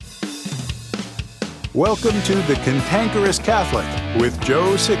Welcome to The Cantankerous Catholic with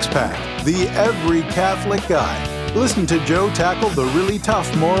Joe Sixpack, the every Catholic guy. Listen to Joe tackle the really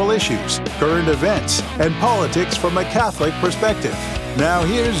tough moral issues, current events, and politics from a Catholic perspective. Now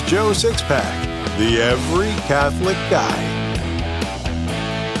here's Joe Sixpack, the every Catholic guy.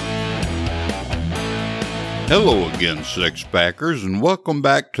 Hello again, Sixpackers, and welcome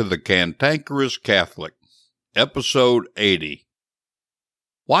back to The Cantankerous Catholic, Episode 80.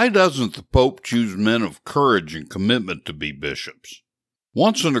 Why doesn't the Pope choose men of courage and commitment to be bishops?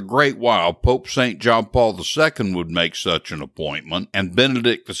 Once in a great while, Pope St. John Paul II would make such an appointment, and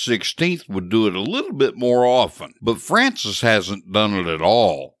Benedict XVI would do it a little bit more often, but Francis hasn't done it at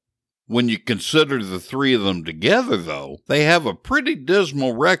all. When you consider the three of them together, though, they have a pretty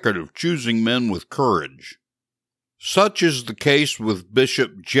dismal record of choosing men with courage. Such is the case with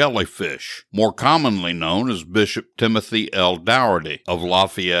Bishop Jellyfish, more commonly known as Bishop Timothy L. Doherty of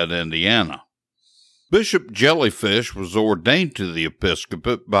Lafayette, Indiana. Bishop Jellyfish was ordained to the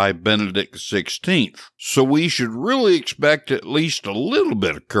episcopate by Benedict XVI, so we should really expect at least a little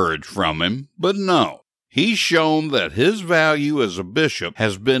bit of courage from him, but no. He's shown that his value as a bishop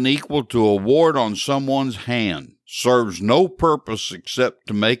has been equal to a wart on someone's hand, serves no purpose except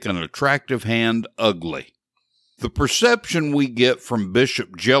to make an attractive hand ugly. The perception we get from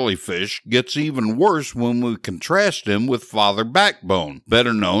Bishop Jellyfish gets even worse when we contrast him with Father Backbone,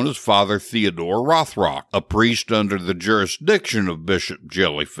 better known as Father Theodore Rothrock, a priest under the jurisdiction of Bishop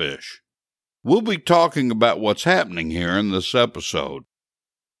Jellyfish. We'll be talking about what's happening here in this episode.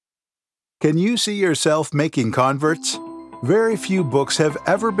 Can you see yourself making converts? Very few books have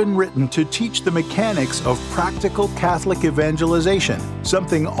ever been written to teach the mechanics of practical Catholic evangelization,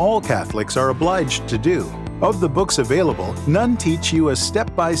 something all Catholics are obliged to do. Of the books available, none teach you a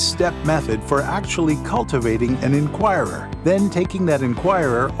step-by-step method for actually cultivating an inquirer, then taking that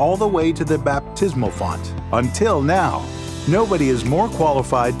inquirer all the way to the baptismal font. Until now, nobody is more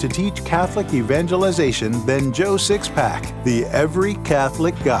qualified to teach Catholic evangelization than Joe Sixpack, the every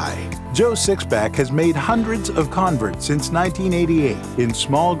Catholic guy. Joe Sixpack has made hundreds of converts since 1988 in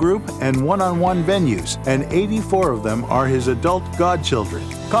small group and one-on-one venues, and 84 of them are his adult godchildren.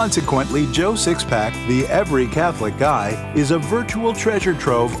 Consequently, Joe Sixpack, the every Catholic guy, is a virtual treasure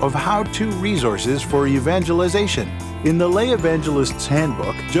trove of how-to resources for evangelization. In the Lay Evangelist's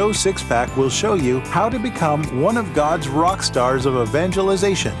Handbook, Joe Sixpack will show you how to become one of God's rock stars of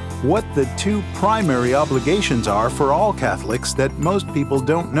evangelization, what the two primary obligations are for all Catholics that most people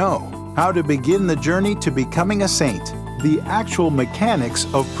don't know, how to begin the journey to becoming a saint, the actual mechanics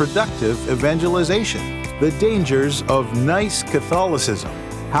of productive evangelization, the dangers of nice Catholicism,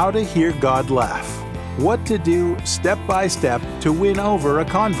 how to hear God laugh, what to do step by step to win over a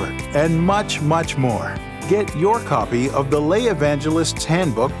convert, and much, much more. Get your copy of the Lay Evangelist's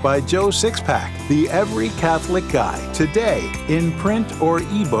Handbook by Joe Sixpack, the every Catholic guy, today in print or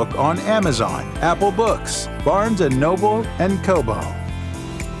ebook on Amazon, Apple Books, Barnes & Noble, and Kobo.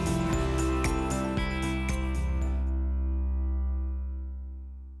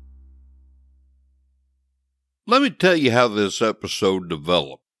 Let me tell you how this episode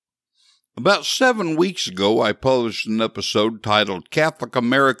developed. About 7 weeks ago, I published an episode titled Catholic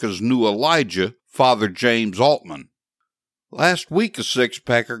America's New Elijah, Father James Altman. Last week, a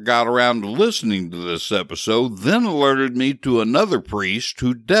six-packer got around to listening to this episode, then alerted me to another priest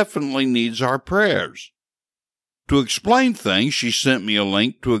who definitely needs our prayers. To explain things, she sent me a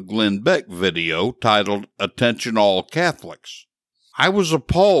link to a Glenn Beck video titled Attention All Catholics. I was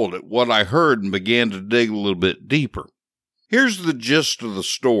appalled at what I heard and began to dig a little bit deeper. Here's the gist of the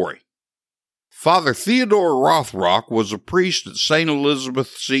story. Father Theodore Rothrock was a priest at St.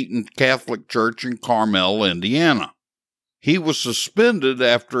 Elizabeth Seton Catholic Church in Carmel, Indiana. He was suspended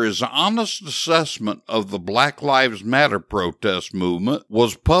after his honest assessment of the Black Lives Matter protest movement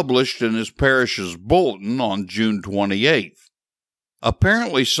was published in his parish's bulletin on June 28th.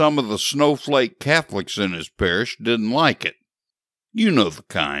 Apparently, some of the snowflake Catholics in his parish didn't like it. You know the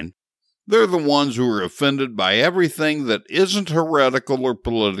kind. They're the ones who are offended by everything that isn't heretical or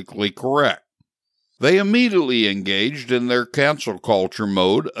politically correct. They immediately engaged in their cancel culture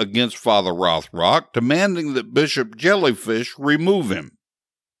mode against Father Rothrock, demanding that Bishop Jellyfish remove him.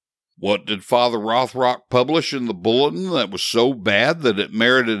 What did Father Rothrock publish in the bulletin that was so bad that it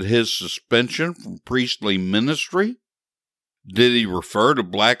merited his suspension from priestly ministry? Did he refer to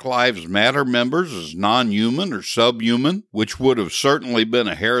Black Lives Matter members as non-human or subhuman, which would have certainly been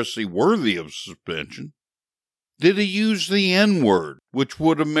a heresy worthy of suspension? Did he use the N-word, which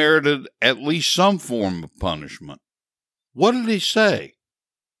would have merited at least some form of punishment? What did he say?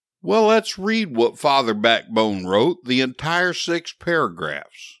 Well, let's read what Father Backbone wrote, the entire 6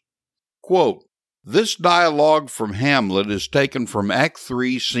 paragraphs. Quote, This dialogue from Hamlet is taken from Act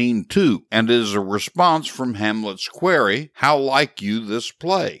 3, Scene 2, and is a response from Hamlet's query, "How like you this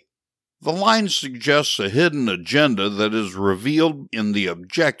play?" The line suggests a hidden agenda that is revealed in the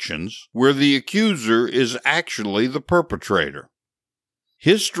objections, where the accuser is actually the perpetrator.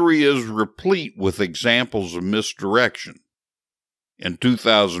 History is replete with examples of misdirection. In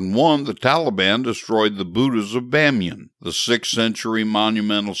 2001, the Taliban destroyed the Buddhas of Bamyan, the 6th century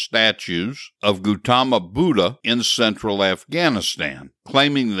monumental statues of Gautama Buddha in central Afghanistan,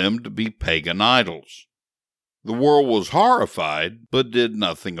 claiming them to be pagan idols. The world was horrified, but did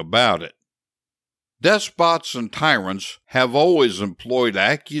nothing about it. Despots and tyrants have always employed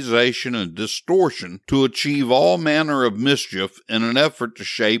accusation and distortion to achieve all manner of mischief in an effort to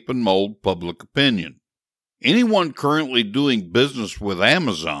shape and mold public opinion. Anyone currently doing business with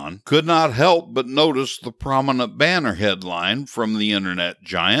Amazon could not help but notice the prominent banner headline from the internet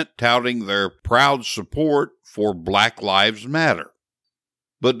giant touting their proud support for Black Lives Matter.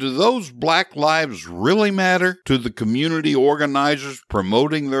 But do those Black lives really matter to the community organizers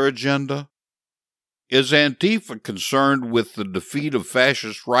promoting their agenda? Is Antifa concerned with the defeat of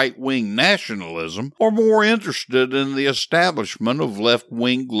fascist right-wing nationalism, or more interested in the establishment of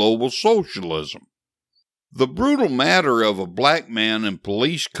left-wing global socialism? The brutal matter of a black man in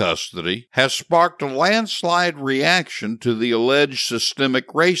police custody has sparked a landslide reaction to the alleged systemic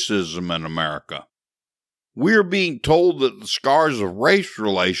racism in America. We are being told that the scars of race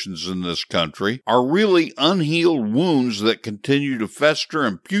relations in this country are really unhealed wounds that continue to fester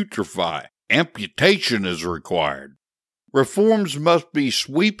and putrefy. Amputation is required. Reforms must be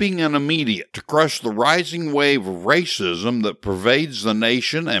sweeping and immediate to crush the rising wave of racism that pervades the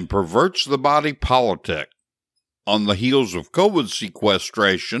nation and perverts the body politic. On the heels of COVID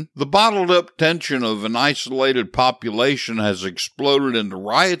sequestration, the bottled-up tension of an isolated population has exploded into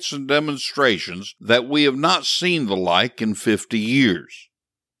riots and demonstrations that we have not seen the like in 50 years.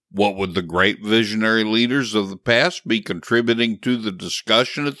 What would the great visionary leaders of the past be contributing to the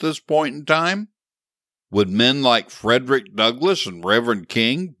discussion at this point in time? Would men like Frederick Douglass and Reverend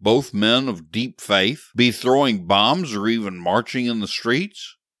King, both men of deep faith, be throwing bombs or even marching in the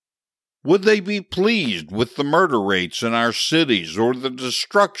streets? Would they be pleased with the murder rates in our cities or the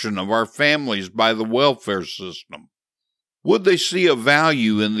destruction of our families by the welfare system? Would they see a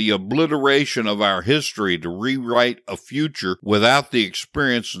value in the obliteration of our history to rewrite a future without the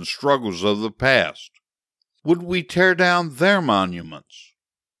experience and struggles of the past? Would we tear down their monuments?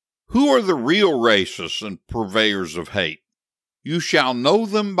 Who are the real racists and purveyors of hate? You shall know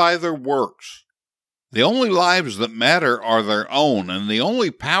them by their works. The only lives that matter are their own, and the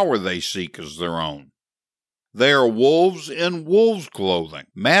only power they seek is their own. They are wolves in wolves' clothing,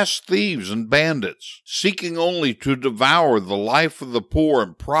 mass thieves and bandits, seeking only to devour the life of the poor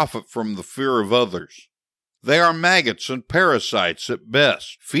and profit from the fear of others. They are maggots and parasites at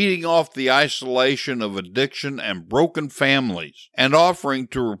best, feeding off the isolation of addiction and broken families, and offering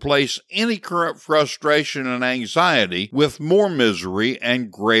to replace any current frustration and anxiety with more misery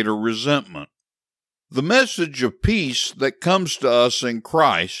and greater resentment. The message of peace that comes to us in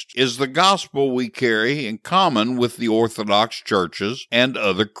Christ is the gospel we carry in common with the Orthodox churches and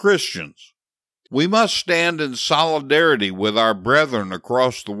other Christians. We must stand in solidarity with our brethren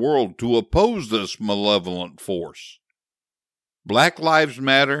across the world to oppose this malevolent force. Black Lives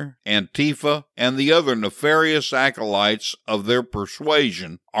Matter, Antifa, and the other nefarious acolytes of their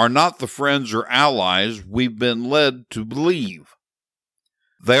persuasion are not the friends or allies we've been led to believe.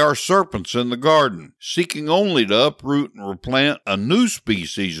 They are serpents in the garden, seeking only to uproot and replant a new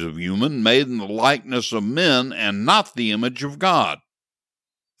species of human made in the likeness of men and not the image of God.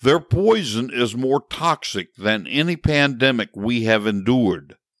 Their poison is more toxic than any pandemic we have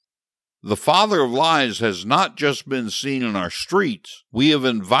endured. The father of lies has not just been seen in our streets, we have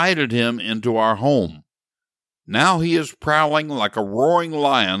invited him into our home. Now he is prowling like a roaring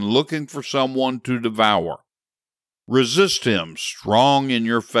lion looking for someone to devour. Resist him, strong in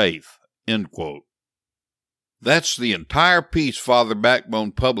your faith." End quote. That's the entire piece Father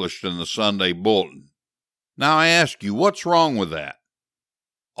Backbone published in the Sunday Bulletin. Now I ask you, what's wrong with that?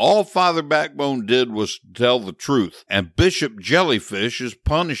 All Father Backbone did was to tell the truth, and Bishop Jellyfish is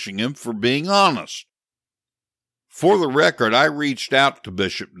punishing him for being honest. For the record, I reached out to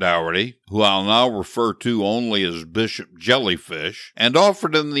Bishop Doherty, who I'll now refer to only as Bishop Jellyfish, and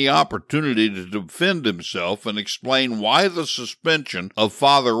offered him the opportunity to defend himself and explain why the suspension of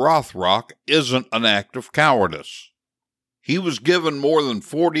Father Rothrock isn't an act of cowardice. He was given more than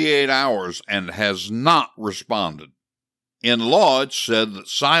 48 hours and has not responded. In law, it's said that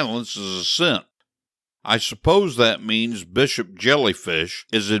silence is assent. I suppose that means Bishop Jellyfish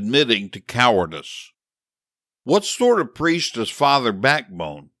is admitting to cowardice. What sort of priest is Father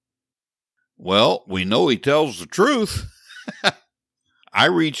Backbone? Well, we know he tells the truth. I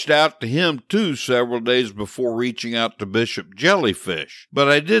reached out to him too several days before reaching out to Bishop Jellyfish, but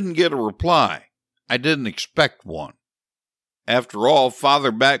I didn't get a reply. I didn't expect one. After all,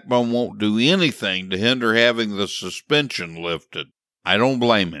 Father Backbone won't do anything to hinder having the suspension lifted. I don't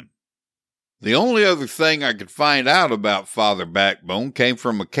blame him. The only other thing I could find out about Father Backbone came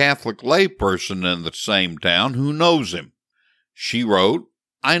from a Catholic layperson in the same town who knows him. She wrote,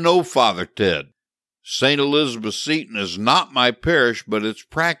 "I know Father Ted. St. Elizabeth Seton is not my parish, but it's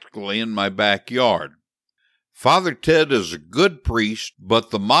practically in my backyard. Father Ted is a good priest,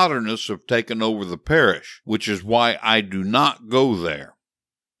 but the modernists have taken over the parish, which is why I do not go there.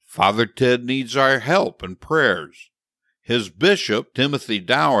 Father Ted needs our help and prayers. His bishop, Timothy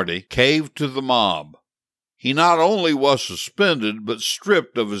Doherty, caved to the mob. He not only was suspended, but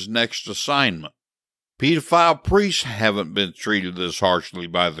stripped of his next assignment. Pedophile priests haven't been treated this harshly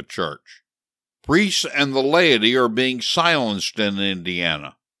by the church. Priests and the laity are being silenced in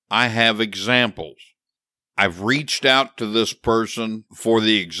Indiana. I have examples. I've reached out to this person for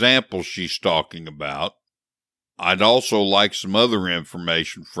the examples she's talking about. I'd also like some other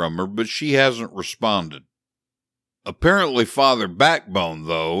information from her, but she hasn't responded. Apparently Father Backbone,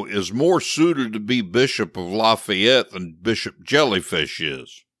 though, is more suited to be Bishop of Lafayette than Bishop Jellyfish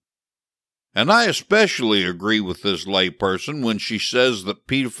is. And I especially agree with this layperson when she says that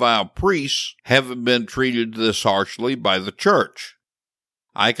pedophile priests haven't been treated this harshly by the church.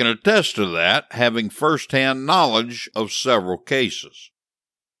 I can attest to that, having first-hand knowledge of several cases.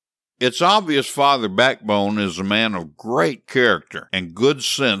 It's obvious Father Backbone is a man of great character and good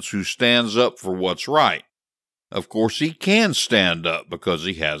sense who stands up for what's right. Of course, he can stand up because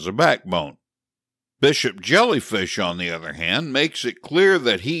he has a backbone. Bishop Jellyfish, on the other hand, makes it clear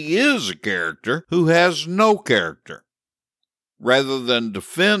that he is a character who has no character. Rather than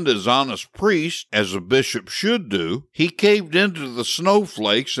defend his honest priest, as a bishop should do, he caved into the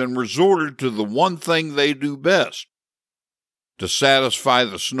snowflakes and resorted to the one thing they do best. To satisfy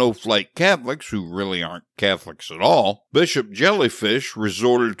the snowflake Catholics, who really aren't Catholics at all, Bishop Jellyfish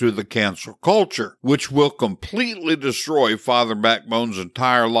resorted to the cancel culture, which will completely destroy Father Backbone's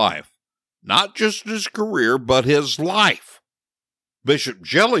entire life. Not just his career, but his life. Bishop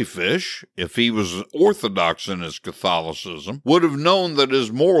Jellyfish, if he was orthodox in his Catholicism, would have known that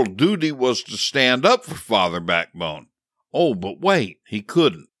his moral duty was to stand up for Father Backbone. Oh, but wait, he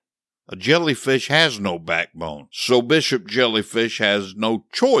couldn't. A jellyfish has no backbone, so Bishop Jellyfish has no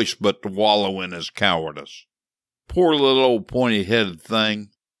choice but to wallow in his cowardice. Poor little old pointy-headed thing.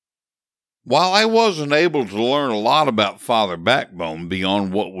 While I wasn't able to learn a lot about Father Backbone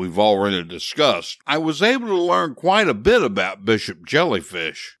beyond what we've already discussed, I was able to learn quite a bit about Bishop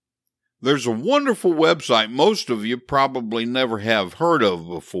Jellyfish. There's a wonderful website most of you probably never have heard of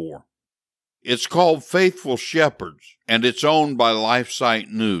before. It's called Faithful Shepherds, and it's owned by LifeSite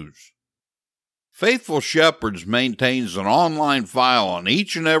News. Faithful Shepherds maintains an online file on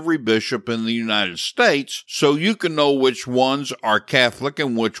each and every bishop in the United States so you can know which ones are Catholic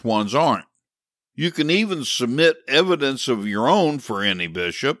and which ones aren't. You can even submit evidence of your own for any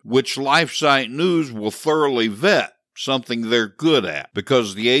bishop, which LifeSite News will thoroughly vet, something they're good at,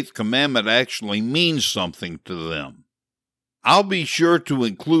 because the Eighth Commandment actually means something to them. I'll be sure to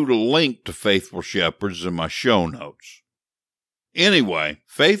include a link to Faithful Shepherds in my show notes. Anyway,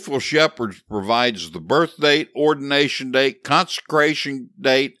 Faithful Shepherds provides the birth date, ordination date, consecration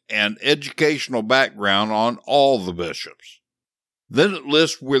date, and educational background on all the bishops. Then it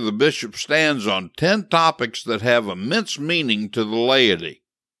lists where the bishop stands on 10 topics that have immense meaning to the laity.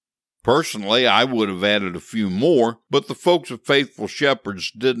 Personally, I would have added a few more, but the folks at Faithful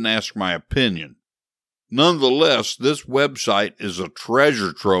Shepherds didn't ask my opinion. Nonetheless, this website is a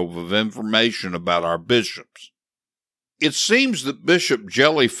treasure trove of information about our bishops. It seems that Bishop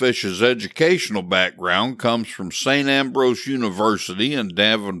Jellyfish's educational background comes from St. Ambrose University in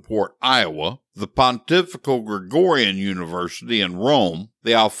Davenport, Iowa, the Pontifical Gregorian University in Rome,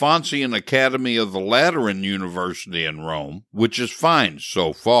 the Alphonsian Academy of the Lateran University in Rome, which is fine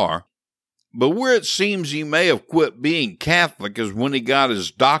so far, but where it seems he may have quit being Catholic is when he got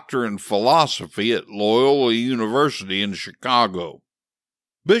his doctorate in philosophy at Loyola University in Chicago.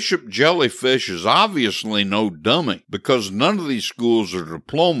 Bishop Jellyfish is obviously no dummy, because none of these schools are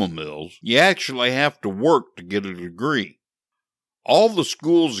diploma mills. You actually have to work to get a degree. All the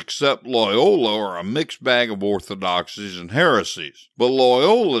schools except Loyola are a mixed bag of orthodoxies and heresies, but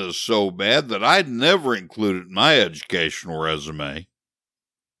Loyola is so bad that I'd never include it in my educational resume.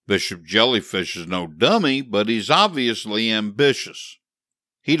 Bishop Jellyfish is no dummy, but he's obviously ambitious.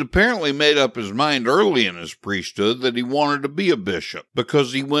 He'd apparently made up his mind early in his priesthood that he wanted to be a bishop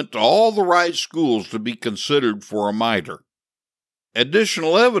because he went to all the right schools to be considered for a mitre.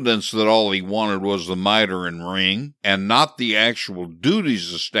 Additional evidence that all he wanted was the mitre and ring, and not the actual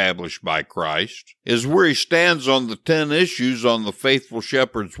duties established by Christ, is where he stands on the 10 issues on the Faithful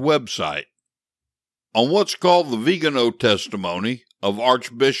Shepherd's website. On what's called the Vigano testimony of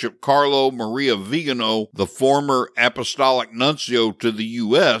Archbishop Carlo Maria Vigano, the former apostolic nuncio to the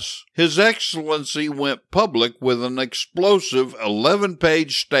U.S., His Excellency went public with an explosive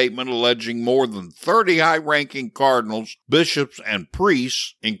 11-page statement alleging more than 30 high-ranking cardinals, bishops, and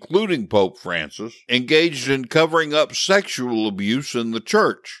priests, including Pope Francis, engaged in covering up sexual abuse in the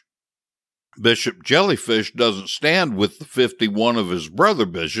church. Bishop Jellyfish doesn't stand with the 51 of his brother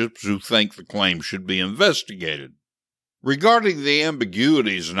bishops who think the claim should be investigated. Regarding the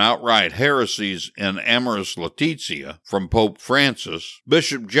ambiguities and outright heresies in Amoris Laetitia from Pope Francis,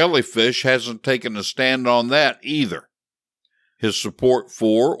 Bishop Jellyfish hasn't taken a stand on that either. His support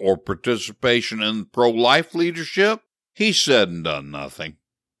for or participation in pro-life leadership, he said and done nothing.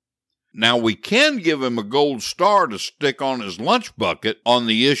 Now, we can give him a gold star to stick on his lunch bucket on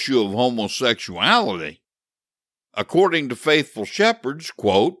the issue of homosexuality. According to Faithful Shepherds,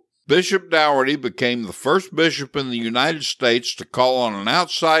 quote, Bishop Doherty became the first bishop in the United States to call on an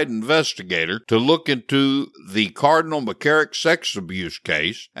outside investigator to look into the Cardinal McCarrick sex abuse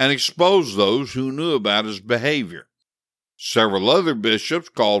case and expose those who knew about his behavior. Several other bishops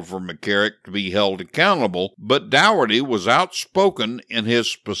called for McCarrick to be held accountable, but Doherty was outspoken in his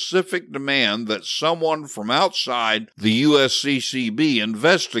specific demand that someone from outside the USCCB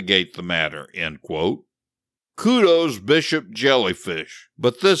investigate the matter, end quote. Kudos, Bishop Jellyfish,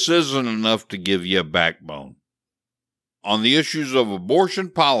 but this isn't enough to give you a backbone. On the issues of abortion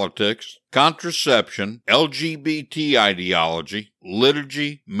politics, contraception, LGBT ideology,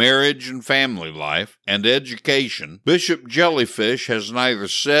 liturgy, marriage and family life, and education, Bishop Jellyfish has neither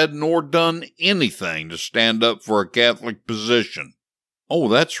said nor done anything to stand up for a Catholic position. Oh,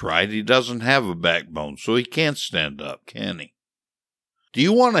 that's right, he doesn't have a backbone, so he can't stand up, can he? Do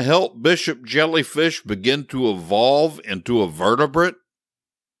you want to help Bishop Jellyfish begin to evolve into a vertebrate?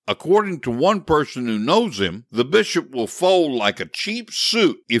 According to one person who knows him, the bishop will fold like a cheap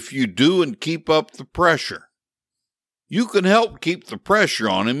suit if you do and keep up the pressure. You can help keep the pressure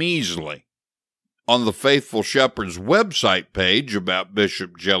on him easily. On the Faithful Shepherd's website page about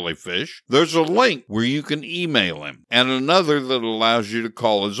Bishop Jellyfish, there's a link where you can email him, and another that allows you to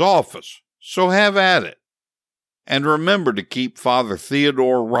call his office. So have at it. And remember to keep Father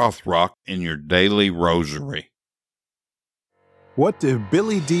Theodore Rothrock in your daily rosary. What do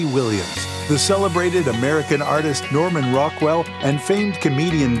Billy D. Williams, the celebrated American artist Norman Rockwell, and famed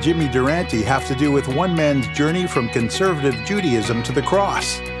comedian Jimmy Durante have to do with one man's journey from conservative Judaism to the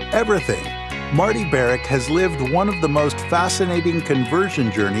cross? Everything. Marty Barrick has lived one of the most fascinating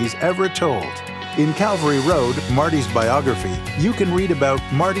conversion journeys ever told. In Calvary Road, Marty's biography, you can read about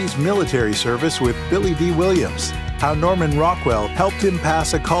Marty's military service with Billy D. Williams, how Norman Rockwell helped him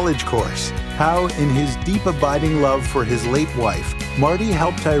pass a college course, how, in his deep abiding love for his late wife, Marty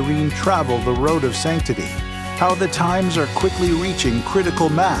helped Irene travel the road of sanctity, how the times are quickly reaching critical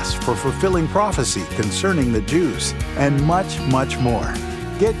mass for fulfilling prophecy concerning the Jews, and much, much more.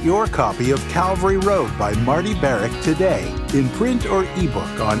 Get your copy of Calvary Road by Marty Barrick today, in print or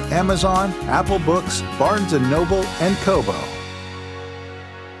ebook on Amazon, Apple Books, Barnes & Noble, and Kobo.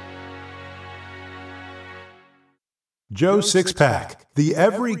 Joe Sixpack, the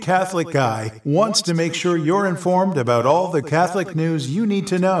Every Catholic Guy, wants to make sure you're informed about all the Catholic news you need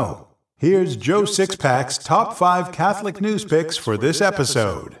to know. Here's Joe Sixpack's top 5 Catholic news picks for this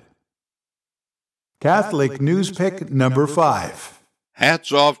episode. Catholic news pick number 5.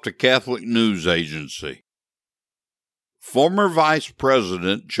 Hats off to Catholic News Agency. Former Vice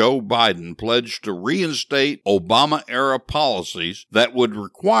President Joe Biden pledged to reinstate Obama-era policies that would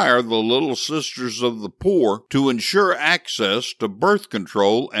require the Little Sisters of the Poor to ensure access to birth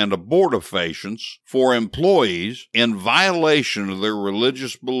control and abortifacients for employees in violation of their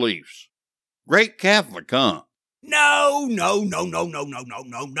religious beliefs. Great Catholic, huh? No.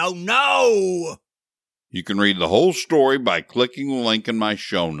 You can read the whole story by clicking the link in my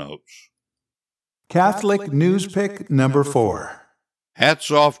show notes. Catholic news pick number 4.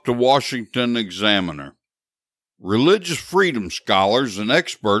 Hats off to Washington Examiner. Religious freedom scholars and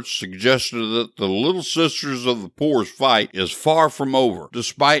experts suggested that the Little Sisters of the Poor's fight is far from over,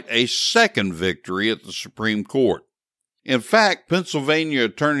 despite a second victory at the Supreme Court. In fact, Pennsylvania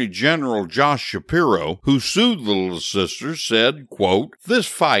Attorney General Josh Shapiro, who sued the Little Sisters, said, quote, "This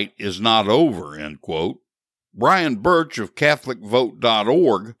fight is not over," end quote. Brian Birch of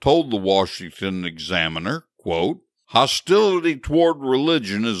CatholicVote.org told the Washington Examiner, quote, "Hostility toward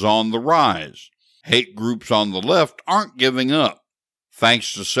religion is on the rise. Hate groups on the left aren't giving up.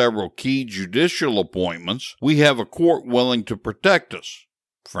 Thanks to several key judicial appointments, we have a court willing to protect us.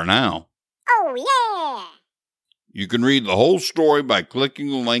 For now." Oh, yeah! You can read the whole story by clicking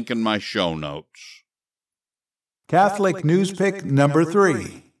the link in my show notes. Catholic Newspick number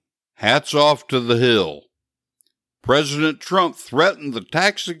 3. Hats off to the Hill. President Trump threatened the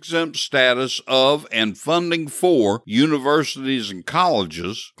tax-exempt status of and funding for universities and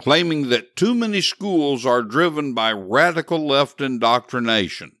colleges, claiming that too many schools are driven by radical left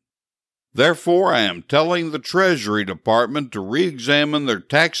indoctrination. Therefore, I am telling the Treasury Department to re-examine their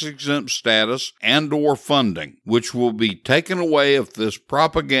tax-exempt status and/or funding, which will be taken away if this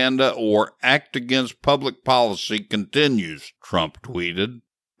propaganda or act against public policy continues, Trump tweeted.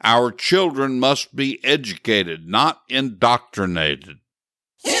 Our children must be educated, not indoctrinated.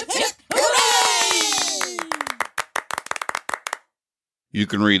 Hip, hip, hooray! You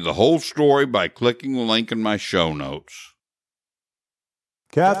can read the whole story by clicking the link in my show notes.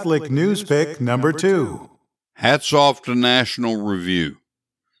 Catholic Newspick number 2. Hats off to National Review.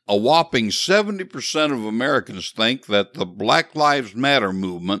 A whopping 70% of Americans think that the Black Lives Matter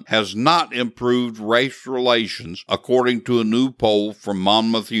movement has not improved race relations, according to a new poll from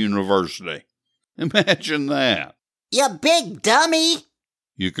Monmouth University. Imagine that. You big dummy!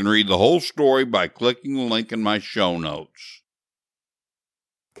 You can read the whole story by clicking the link in my show notes.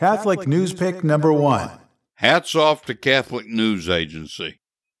 Catholic Newspick number 1. Hats off to Catholic News Agency.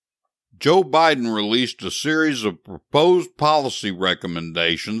 Joe Biden released a series of proposed policy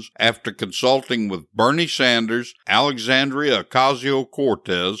recommendations after consulting with Bernie Sanders, Alexandria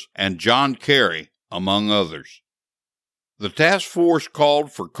Ocasio-Cortez, and John Kerry, among others. The task force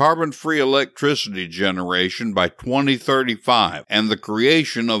called for carbon-free electricity generation by 2035 and the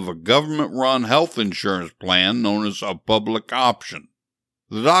creation of a government-run health insurance plan known as a public option.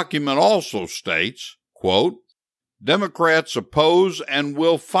 The document also states, quote, Democrats oppose and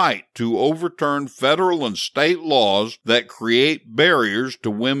will fight to overturn federal and state laws that create barriers to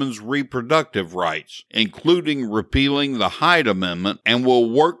women's reproductive rights, including repealing the Hyde Amendment, and will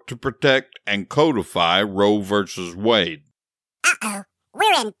work to protect and codify Roe v. Wade. Uh-oh,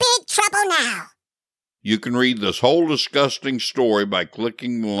 we're in big trouble now. You can read this whole disgusting story by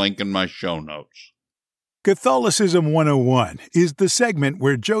clicking the link in my show notes. Catholicism 101 is the segment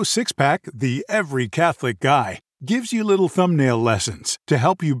where Joe Sixpack, the every Catholic guy, gives you little thumbnail lessons to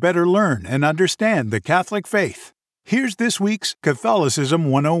help you better learn and understand the Catholic faith. Here's this week's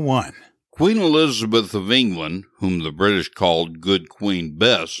Catholicism 101. Queen Elizabeth of England, whom the British called Good Queen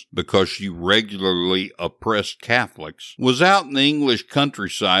Bess because she regularly oppressed Catholics, was out in the English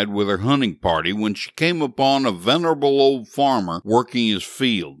countryside with her hunting party when she came upon a venerable old farmer working his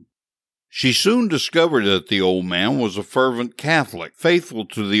field. She soon discovered that the old man was a fervent Catholic, faithful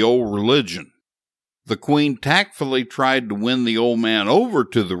to the old religion. The Queen tactfully tried to win the old man over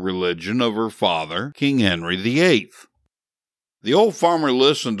to the religion of her father, King Henry VIII. The old farmer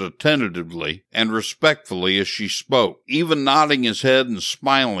listened attentively and respectfully as she spoke, even nodding his head and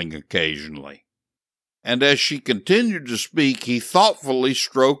smiling occasionally. And as she continued to speak, he thoughtfully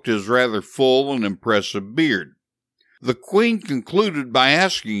stroked his rather full and impressive beard. The Queen concluded by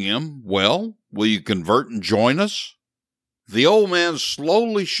asking him, "Well, will you convert and join us?" The old man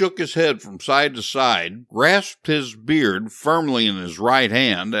slowly shook his head from side to side, grasped his beard firmly in his right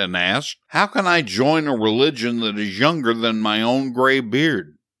hand, and asked, "How can I join a religion that is younger than my own gray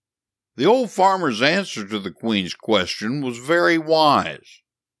beard?" The old farmer's answer to the Queen's question was very wise.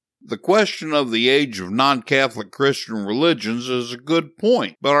 The question of the age of non-Catholic Christian religions is a good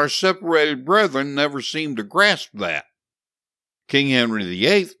point, but our separated brethren never seem to grasp that. King Henry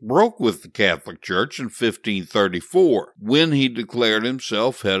VIII broke with the Catholic Church in 1534, when he declared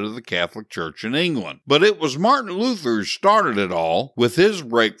himself head of the Catholic Church in England. But it was Martin Luther who started it all, with his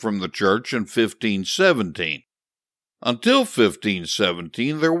break from the Church in 1517. Until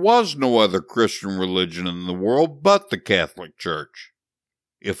 1517, there was no other Christian religion in the world but the Catholic Church.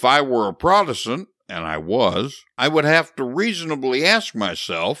 If I were a Protestant, and I was, I would have to reasonably ask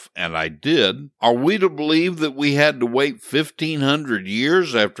myself, and I did, are we to believe that we had to wait 1,500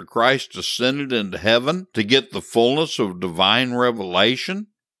 years after Christ ascended into heaven to get the fullness of divine revelation?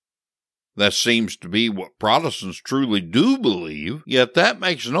 That seems to be what Protestants truly do believe, yet that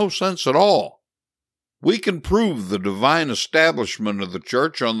makes no sense at all. We can prove the divine establishment of the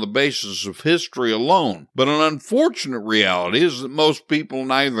church on the basis of history alone, but an unfortunate reality is that most people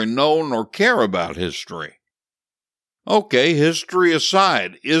neither know nor care about history. Okay, history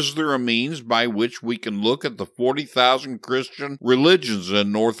aside, is there a means by which we can look at the 40,000 Christian religions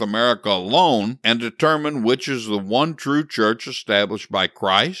in North America alone and determine which is the one true church established by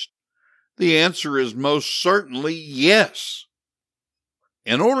Christ? The answer is most certainly yes.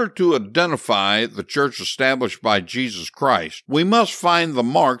 In order to identify the church established by Jesus Christ, we must find the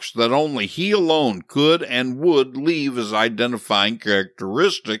marks that only He alone could and would leave as identifying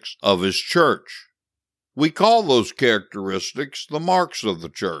characteristics of His church. We call those characteristics the marks of the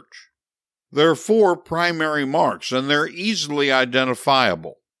church. There are 4 primary marks, and they're easily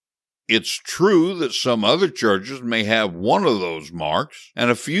identifiable. It's true that some other churches may have one of those marks,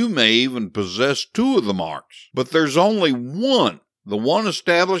 and a few may even possess 2 of the marks, but there's only one, the one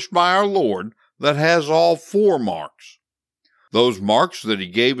established by our Lord, that has all 4 marks. Those marks that He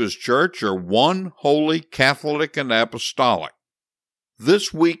gave His church are 1, holy, Catholic, and apostolic.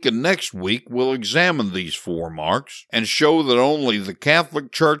 This week and next week we'll examine these 4 marks and show that only the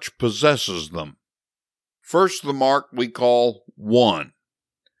Catholic Church possesses them. First, the mark we call 1.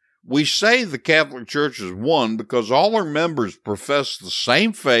 We say the Catholic Church is one because all her members profess the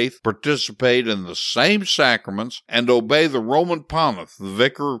same faith, participate in the same sacraments, and obey the Roman Pontiff, the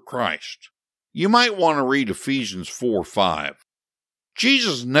Vicar of Christ. You might want to read Ephesians 4:5.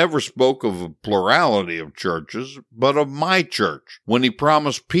 Jesus never spoke of a plurality of churches, but of my church, when He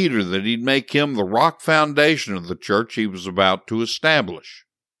promised Peter that He'd make him the rock foundation of the church He was about to establish.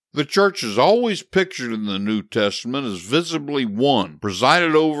 The church is always pictured in the New Testament as visibly one,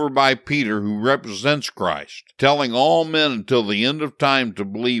 presided over by Peter, who represents Christ, telling all men until the end of time to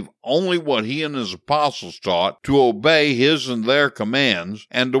believe only what he and his apostles taught, to obey his and their commands,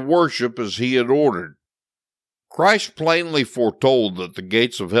 and to worship as he had ordered. Christ plainly foretold that the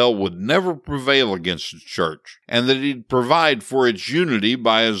gates of hell would never prevail against His church, and that He'd provide for its unity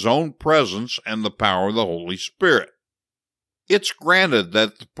by His own presence and the power of the Holy Spirit. It's granted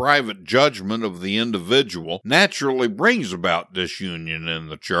that the private judgment of the individual naturally brings about disunion in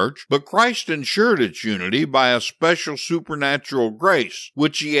the church, but Christ ensured its unity by a special supernatural grace,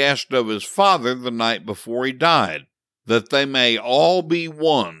 which He asked of His Father the night before He died, that they may all be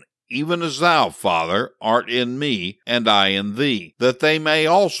one, even as Thou, Father, art in me, and I in Thee, that they may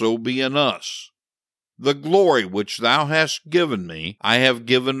also be in us. The glory which Thou hast given me, I have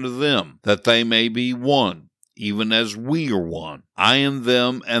given to them, that they may be one, even as we are one, I in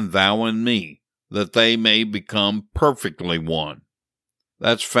them and Thou in me, that they may become perfectly one.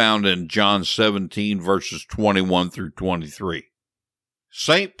 That's found in John 17, verses 21 through 23.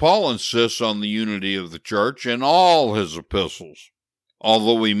 St. Paul insists on the unity of the church in all his epistles.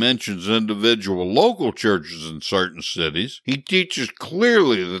 Although he mentions individual local churches in certain cities, he teaches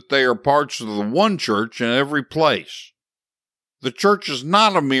clearly that they are parts of the one church in every place. The church is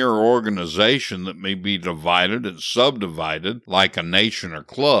not a mere organization that may be divided and subdivided like a nation or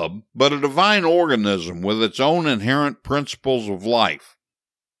club, but a divine organism with its own inherent principles of life.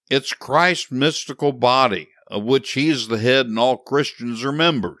 It's Christ's mystical body, of which He is the head and all Christians are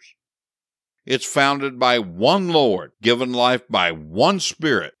members. It's founded by one Lord, given life by one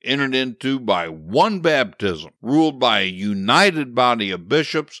Spirit, entered into by one baptism, ruled by a united body of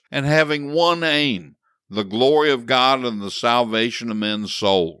bishops, and having one aim, the glory of God and the salvation of men's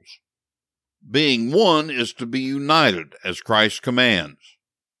souls. Being one is to be united, as Christ commands.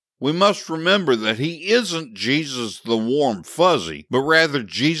 We must remember that He isn't Jesus the warm fuzzy, but rather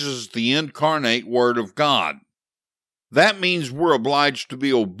Jesus the incarnate Word of God. That means we're obliged to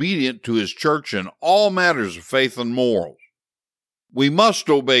be obedient to His church in all matters of faith and morals. We must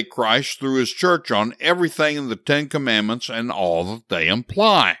obey Christ through His church on everything in the 10 Commandments and all that they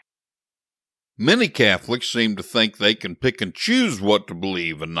imply. Many Catholics seem to think they can pick and choose what to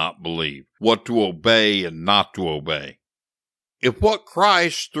believe and not believe, what to obey and not to obey. If what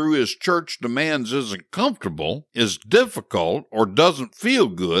Christ through His church demands isn't comfortable, is difficult, or doesn't feel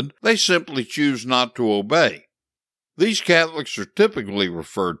good, they simply choose not to obey. These Catholics are typically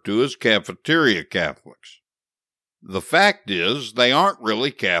referred to as cafeteria Catholics. The fact is, they aren't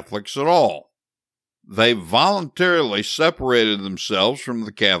really Catholics at all. They've voluntarily separated themselves from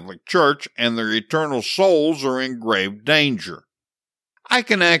the Catholic Church, and their eternal souls are in grave danger. I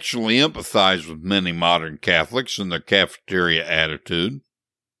can actually empathize with many modern Catholics in their cafeteria attitude.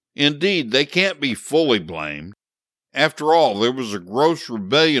 Indeed, they can't be fully blamed. After all, there was a gross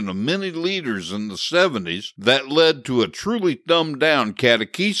rebellion of many leaders in the 70s that led to a truly dumbed-down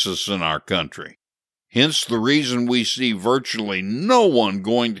catechesis in our country. Hence the reason we see virtually no one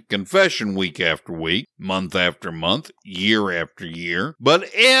going to confession week after week, month after month, year after year, but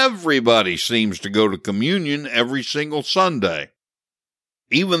everybody seems to go to communion every single Sunday.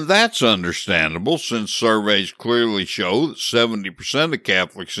 Even that's understandable, since surveys clearly show that 70% of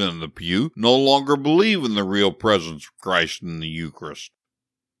Catholics in the pew no longer believe in the real presence of Christ in the Eucharist.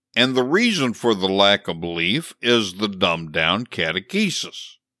 And the reason for the lack of belief is the dumbed-down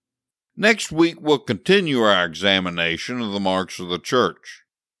catechesis. Next week, we'll continue our examination of the marks of the Church.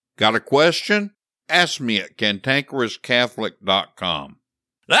 Got a question? Ask me at cantankerouscatholic.com.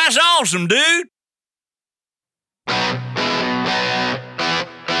 That's awesome, dude!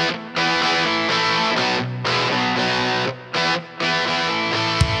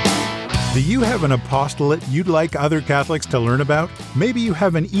 Do you have an apostolate you'd like other Catholics to learn about? Maybe you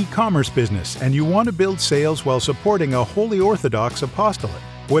have an e-commerce business and you want to build sales while supporting a Holy Orthodox apostolate.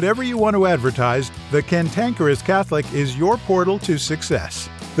 Whatever you want to advertise, the Cantankerous Catholic is your portal to success.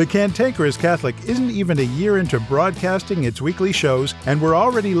 The Cantankerous Catholic isn't even a year into broadcasting its weekly shows, and we're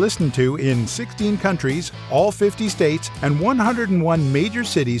already listened to in 16 countries, all 50 states, and 101 major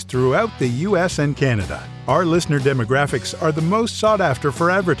cities throughout the U.S. and Canada. Our listener demographics are the most sought after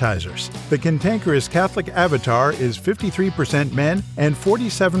for advertisers. The Cantankerous Catholic avatar is 53% men and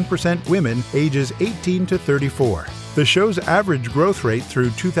 47% women ages 18 to 34. The show's average growth rate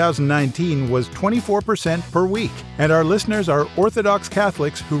through 2019 was 24% per week, and our listeners are Orthodox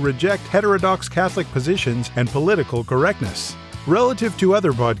Catholics who reject heterodox Catholic positions and political correctness. Relative to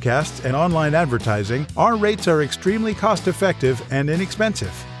other podcasts and online advertising, our rates are extremely cost-effective and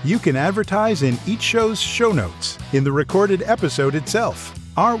inexpensive. You can advertise in each show's show notes, in the recorded episode itself,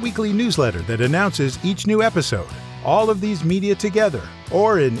 our weekly newsletter that announces each new episode, all of these media together,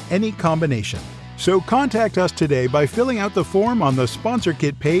 or in any combination. So contact us today by filling out the form on the Sponsor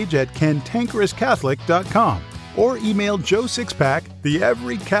Kit page at cantankerouscatholic.com or email Joe Sixpack, the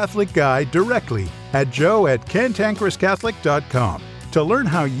Every Catholic Guy, directly at joe@cantankerouscatholic.com to learn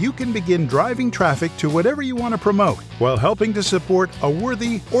how you can begin driving traffic to whatever you want to promote while helping to support a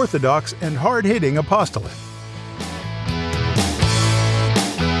worthy, orthodox, and hard-hitting apostolate.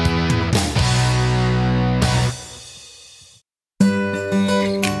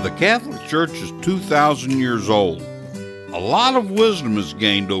 The Catholic Church is 2,000 years old. A lot of wisdom is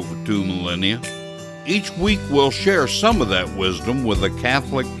gained over 2 millennia. Each week we'll share some of that wisdom with a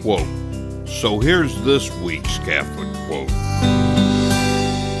Catholic quote. So here's this week's Catholic quote.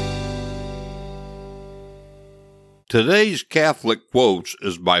 Today's Catholic quotes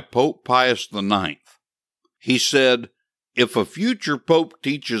is by Pope Pius IX. He said, "If a future pope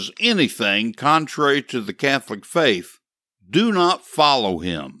teaches anything contrary to the Catholic faith, do not follow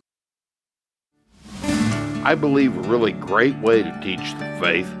him." I believe a really great way to teach the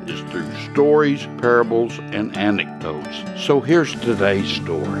faith is through stories, parables, and anecdotes. So here's today's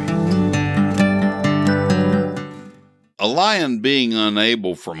story. A lion, being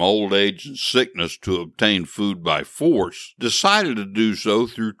unable from old age and sickness to obtain food by force, decided to do so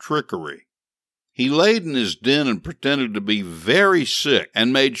through trickery. He laid in his den and pretended to be very sick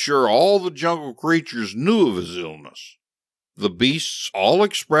and made sure all the jungle creatures knew of his illness. The beasts all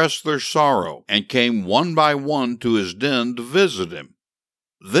expressed their sorrow and came one by one to his den to visit him.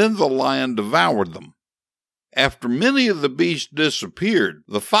 Then the lion devoured them. After many of the beasts disappeared,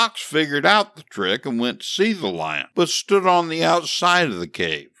 the fox figured out the trick and went to see the lion, but stood on the outside of the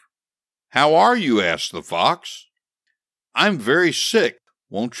cave. "How are you?" asked the fox. "I'm very sick.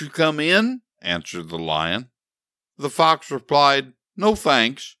 Won't you come in?" answered the lion. The fox replied, "No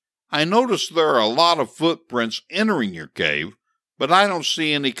thanks. I notice there are a lot of footprints entering your cave, but I don't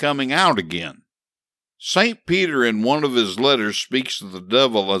see any coming out again." St. Peter in one of his letters speaks of the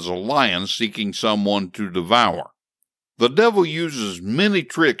devil as a lion seeking someone to devour. The devil uses many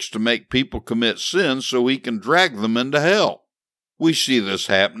tricks to make people commit sin so he can drag them into hell. We see this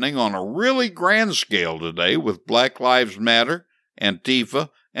happening on a really grand scale today with Black Lives Matter,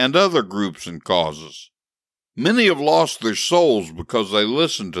 Antifa, and other groups and causes. Many have lost their souls because they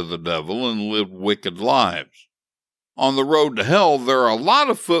listened to the devil and lived wicked lives. On the road to hell, there are a lot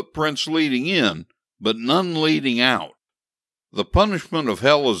of footprints leading in, but none leading out. The punishment of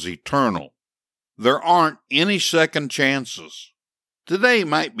hell is eternal. There aren't any second chances. Today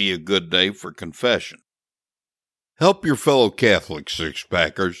might be a good day for confession. Help your fellow Catholic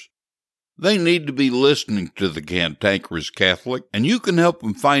six-packers. They need to be listening to the Cantankerous Catholic, and you can help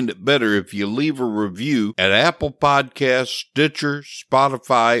them find it better if you leave a review at Apple Podcasts, Stitcher,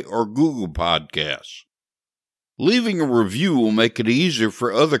 Spotify, or Google Podcasts. Leaving a review will make it easier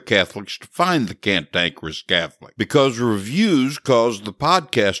for other Catholics to find the Cantankerous Catholic, because reviews cause the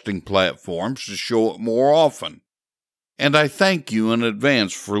podcasting platforms to show it more often. And I thank you in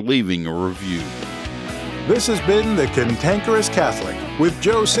advance for leaving a review. This has been The Cantankerous Catholic with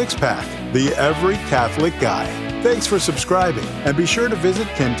Joe Sixpack, the Every Catholic Guy. Thanks for subscribing, and be sure to visit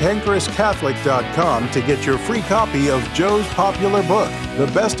cantankerouscatholic.com to get your free copy of Joe's popular book, The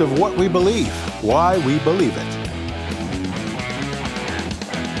Best of What We Believe, Why We Believe It.